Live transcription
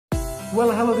Well,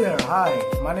 hello there. Hi,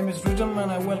 my name is Ritam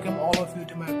and I welcome all of you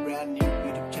to my brand new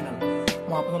YouTube channel.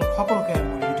 মই আপোনালোক সকলোকে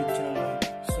মোৰ YouTube channel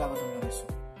স্বাগতম জনাইছো।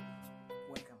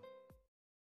 Welcome.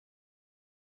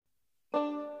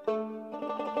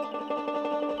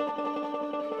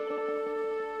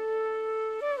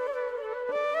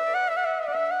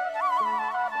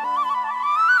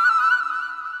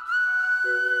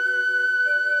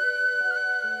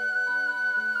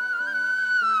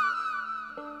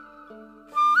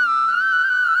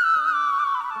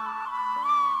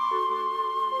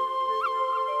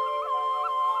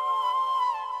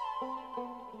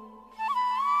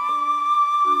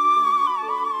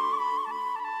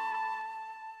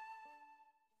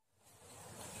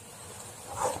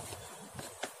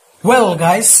 Well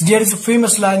guys, there is a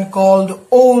famous line called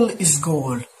old is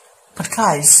gold. But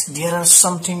guys, there are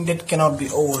something that cannot be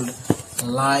old.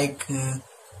 Like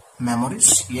memories.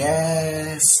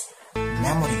 Yes,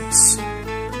 memories.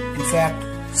 In fact,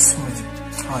 Smriti.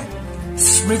 Hi.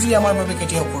 Smriti amar babe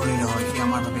ketiya purani nohoy, ki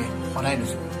amar babe horai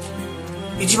nojo.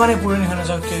 Ejibane purani hona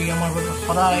jak ki amar babe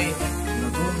horai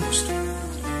notun bostu.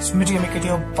 Smriti ami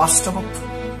ketiya bastob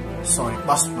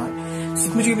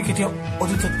Smriti ami ketiya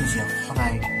oditot nijia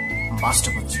horai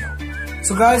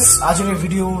So guys, ajore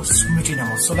video Smriti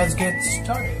namo. So let's get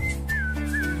started.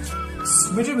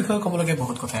 Smriti bikhoy kobologe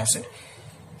bahut kotha ase.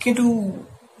 Kintu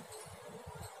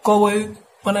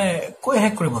koi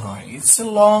hack koribo nori. It's a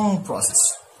long process.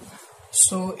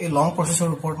 So a long process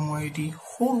report moi eti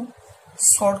whole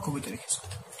short kobita likhisu.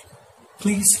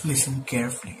 Please listen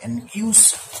carefully and use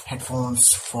headphones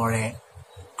for a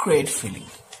great feeling.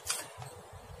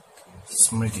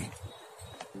 Smriti.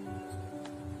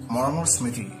 Mormor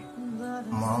Smriti,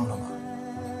 morom lama.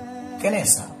 Kene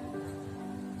asa?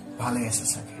 Bhale asa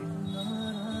sake.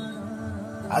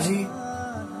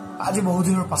 Aji bahut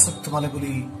dinor pasot tomale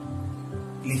boli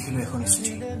likhilo ekhon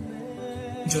chithi.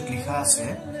 Jot likha ase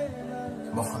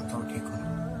bosontor thikon.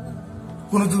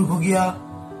 Kono durbhogia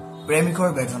premikor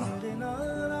bedona.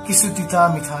 Kisu tita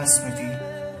mitha smriti.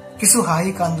 Kisu hahi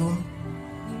kandun.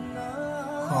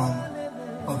 Khom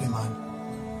obhiman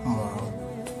morom.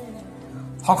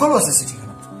 সকলো আছে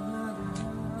চিঠিখনত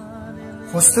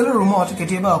হোষ্টেলৰ ৰুমত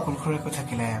কেতিয়াবা অকলশৰীয়াকৈ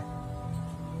থাকিলে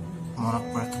মনত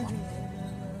পৰে তোমাৰ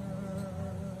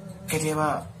কেতিয়াবা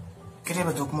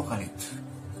দুখমুখালিত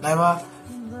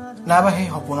নাইবা সেই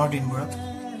সপোনৰ দিনবোৰত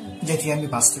যেতিয়া আমি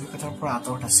বাস্তৱিকতাৰ পৰা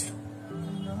আঁতৰত আছিলো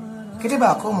কেতিয়াবা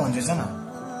আকৌ মন যায় জানা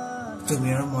তুমি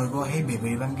আৰু মই গোৱা সেই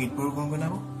বেবেৰিবাং গীতবোৰ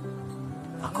গুণগুণাব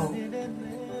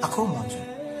আকৌ মন যায়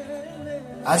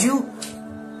আজিও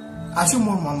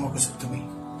মোৰ মন মগজুত তুমি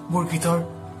মোৰ গীতৰ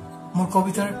মোৰ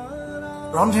কবিতাৰ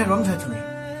ৰন্ধে তুমি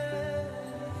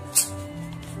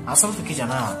আচলতে কি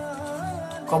জানা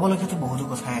কবলগীয়া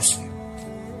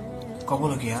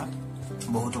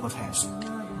বহুতো কথাই আছে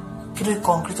কিন্তু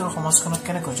কংক্ৰিটৰ সমাজখনক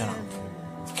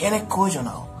কেনেকৈ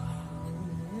জনাও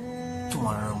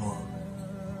তোমাৰ আৰু মোৰ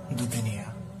দুদিনীয়া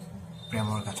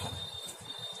প্ৰেমৰ কথা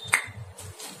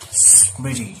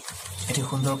স্মৃতি এটি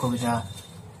সুন্দৰ কবিতা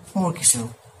মোৰ কিছু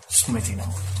Smriti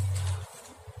now.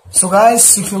 So guys,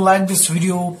 if you like this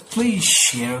video, please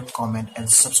share, comment and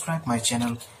subscribe my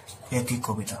channel Eti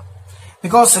Kobita.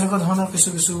 Because eniko dhৰণৰ কিছু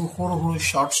সৰু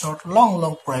short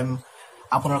long poem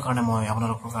আপোনালোকৰ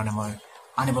কাৰণে মই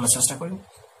আনিবলৈ চেষ্টা কৰিম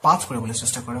পাঠ কৰিবলৈ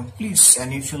চেষ্টা কৰিম please. And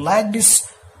if you like this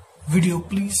video,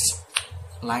 please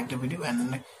like the video and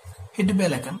hit the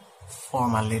bell icon for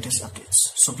my latest updates.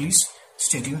 So please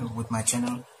stay tuned with my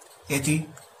channel Eti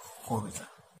Kobita.